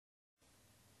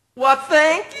Why,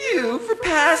 thank you for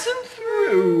passing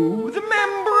through the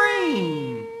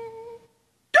membrane.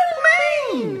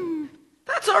 Domain!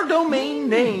 That's our domain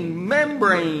name,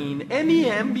 membrane,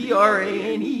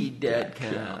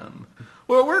 membrane.com,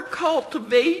 where we're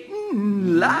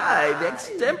cultivating live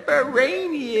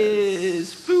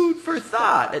extemporaneous food for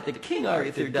thought at the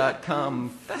KingArthur.com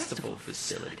festival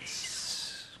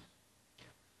facilities.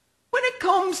 When it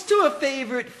comes to a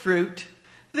favorite fruit,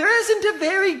 there isn't a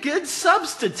very good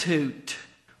substitute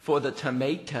for the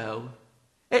tomato.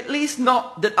 At least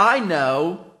not that I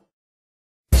know.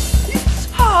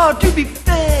 It's hard to be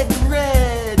fed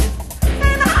red,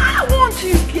 and I want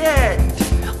to get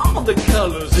all the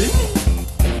colors in it,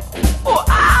 or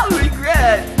I'll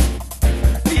regret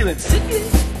feeling sick.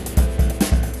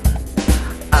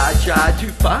 I tried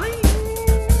to find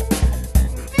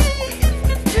the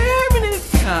indeterminate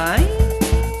kind,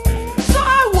 so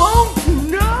I won't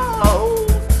know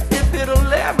if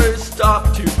it'll ever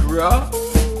stop to grow.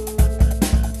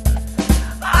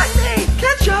 I made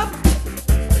ketchup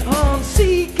on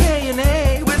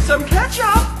CK&A with some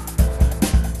ketchup.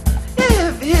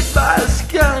 If hit by a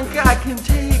skunk, I can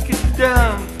take it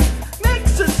down.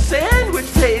 Makes a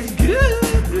sandwich taste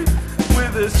good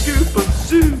with a scoop of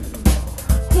soup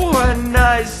or a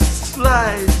nice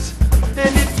slice.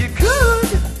 And if you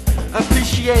could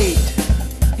appreciate,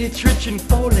 it's rich in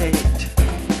folate.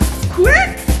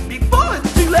 Quick, before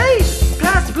it's too late,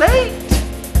 pass the plate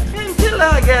until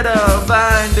I get a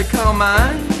vine to call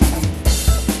mine.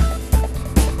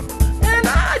 And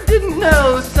I didn't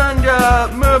know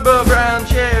sundrop, Marlboro brown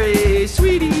cherry,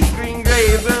 sweetie green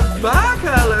grape,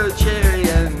 bicolor cherry,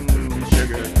 and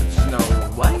sugar snow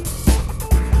white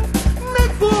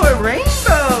make for a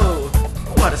rainbow.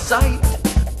 What a sight!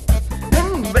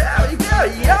 And very,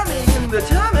 very yummy in the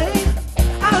tummy.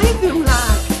 I'll eat them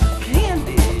like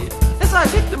candy as I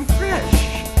pick them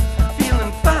fresh,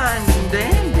 feeling fine and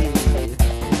dandy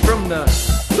from the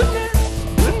goodness.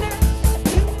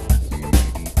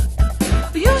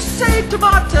 You say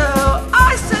tomato,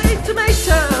 I say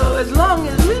tomato, as long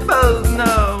as we both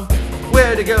know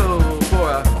where to go for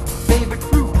a favorite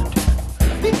fruit,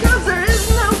 because there is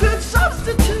no good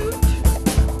substitute.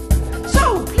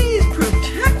 So please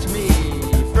protect me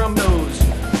from those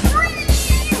free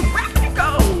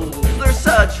radicals. They're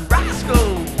such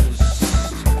rascals,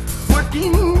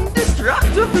 working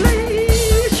destructively,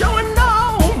 showing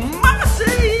no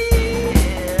mercy.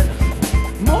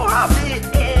 More of the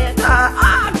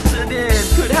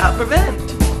antioxidant could help prevent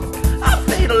a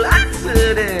fatal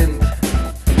accident. I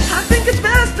think it's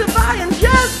best if I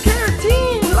ingest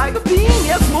carotene like a bean.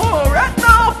 Yes, more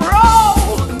retinol for all.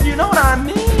 You know what I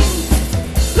mean?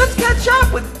 Let's catch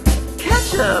up with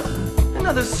ketchup.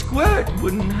 Another squirt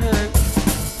wouldn't hurt.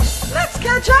 Let's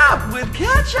catch up with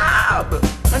ketchup.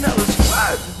 Another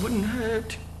squirt wouldn't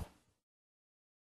hurt.